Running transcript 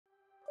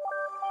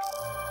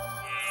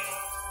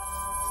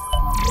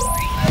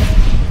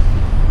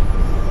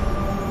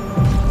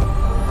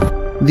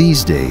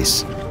These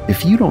days,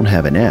 if you don't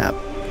have an app,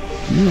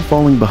 you are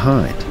falling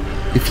behind.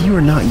 If you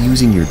are not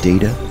using your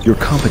data, your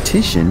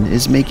competition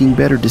is making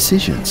better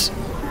decisions.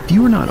 If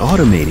you are not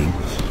automating,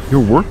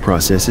 your work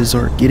processes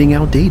are getting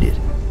outdated.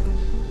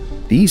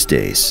 These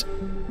days,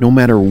 no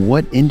matter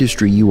what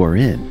industry you are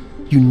in,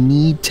 you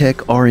need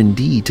tech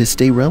R&D to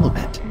stay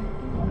relevant.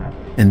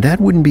 And that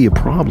wouldn't be a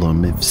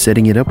problem if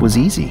setting it up was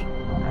easy.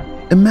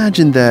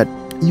 Imagine that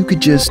you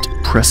could just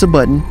press a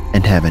button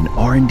and have an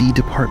R&D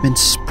department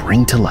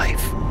spring to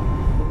life.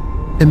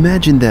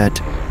 Imagine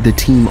that the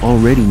team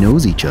already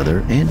knows each other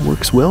and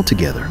works well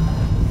together.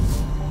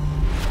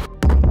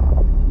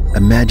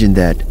 Imagine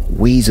that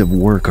ways of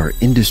work are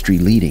industry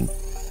leading,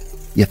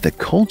 yet the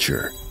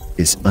culture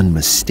is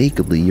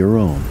unmistakably your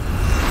own.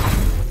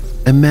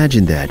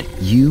 Imagine that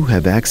you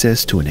have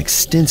access to an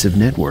extensive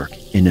network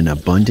in an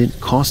abundant,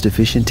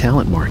 cost-efficient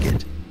talent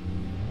market.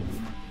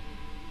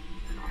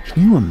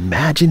 Can you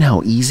imagine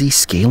how easy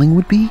scaling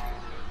would be?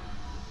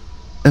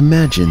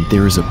 Imagine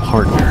there is a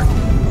partner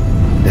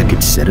that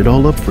could set it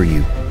all up for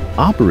you,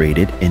 operate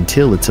it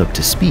until it's up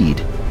to speed,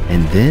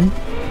 and then,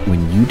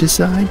 when you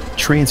decide,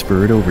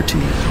 transfer it over to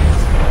you.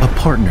 A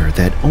partner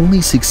that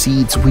only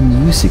succeeds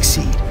when you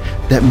succeed,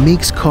 that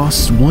makes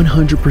costs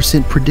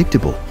 100%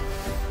 predictable,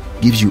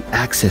 gives you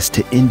access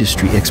to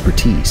industry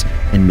expertise,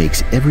 and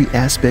makes every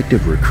aspect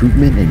of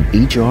recruitment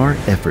and HR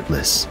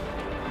effortless.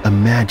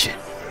 Imagine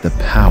the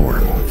power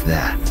of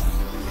that.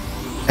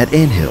 At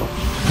Anthill,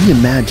 we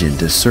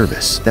imagined a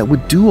service that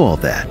would do all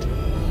that,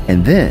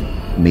 and then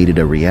made it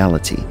a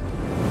reality.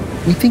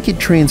 We think it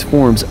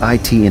transforms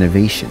IT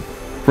innovation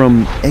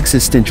from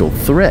existential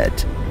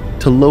threat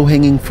to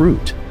low-hanging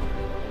fruit,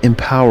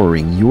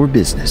 empowering your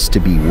business to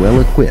be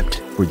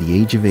well-equipped for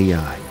the age of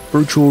AI,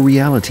 virtual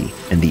reality,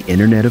 and the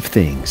Internet of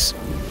Things.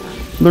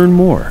 Learn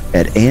more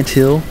at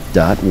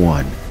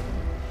anthill.one.